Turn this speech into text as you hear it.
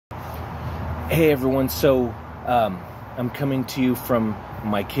Hey everyone, so I'm coming to you from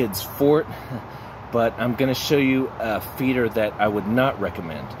my kid's fort, but I'm going to show you a feeder that I would not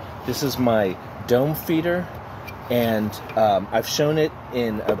recommend. This is my dome feeder, and I've shown it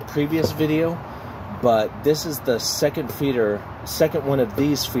in a previous video, but this is the second one of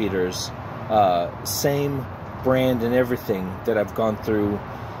these feeders, same brand and everything that I've gone through,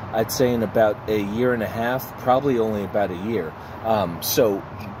 I'd say in about a year and a half, probably only about a year. So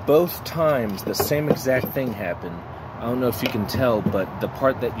both times the same exact thing happened. I don't know if you can tell, but the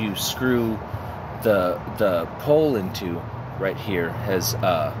part that you screw the pole into right here has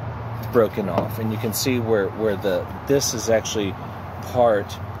broken off, and you can see where this is actually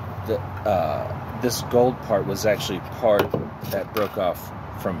part, this gold part was actually part that broke off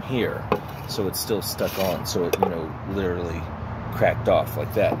from here, so it's still stuck on, so it, literally cracked off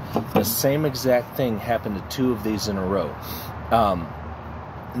like that. The same exact thing happened to two of these in a row.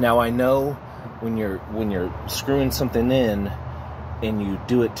 Now I know when you're screwing something in and you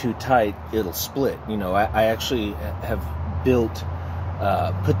do it too tight, it'll split. I actually have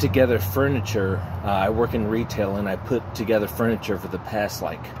put together furniture. I work in retail, and I put together furniture for the past,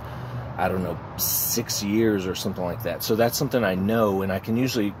 I don't know, 6 years or something like that. So that's something I know, and I can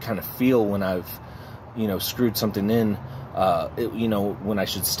usually kind of feel when I've, screwed something in, when I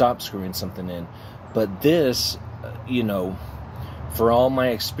should stop screwing something in. But this, for all my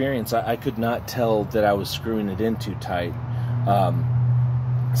experience, I could not tell that I was screwing it in too tight.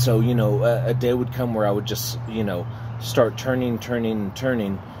 So, a day would come where I would just, start turning,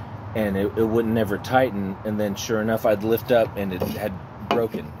 and it would never tighten. And then sure enough, I'd lift up and it had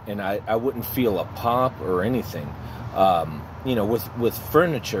broken, and I wouldn't feel a pop or anything. With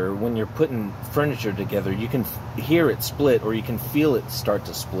furniture, when you're putting furniture together, you can hear it split, or you can feel it start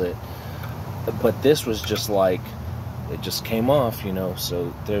to split. But this was just like, it just came off,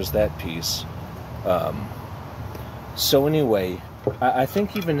 so there's that piece. So anyway, I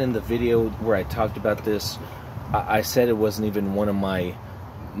think even in the video where I talked about this, I said it wasn't even one of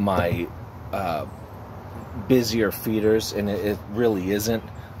my busier feeders, and it really isn't.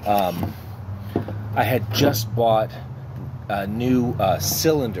 I had just bought a new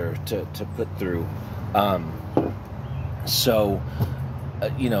cylinder to put through, so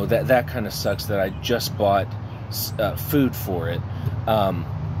that kind of sucks that I just bought food for it.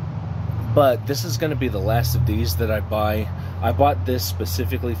 But this is going to be the last of these that I buy. I bought this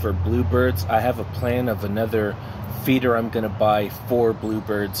specifically for bluebirds. I have a plan of another feeder I'm going to buy for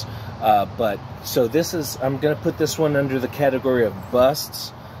bluebirds. So I'm going to put this one under the category of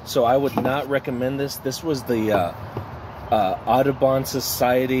busts. So I would not recommend this. This was the Audubon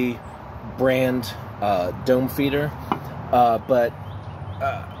Society brand dome feeder. But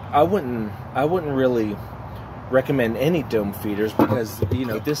I wouldn't really recommend any dome feeders, because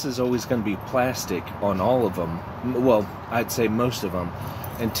this is always going to be plastic on all of them. Well, I'd say most of them,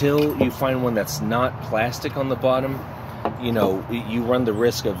 until you find one that's not plastic on the bottom. You run the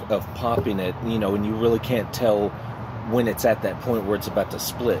risk of popping it, and you really can't tell when it's at that point where it's about to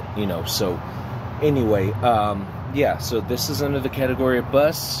split. So anyway, yeah, so this is under the category of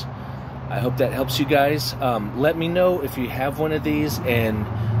busts. I hope that helps you guys. Let me know if you have one of these, and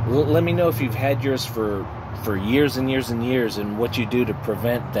let me know if you've had yours for years and years and years, and what you do to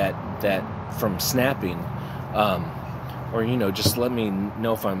prevent that from snapping. Or just let me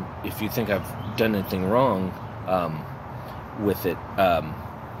know if you think I've done anything wrong with it.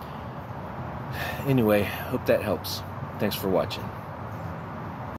 Anyway, hope that helps. Thanks for watching.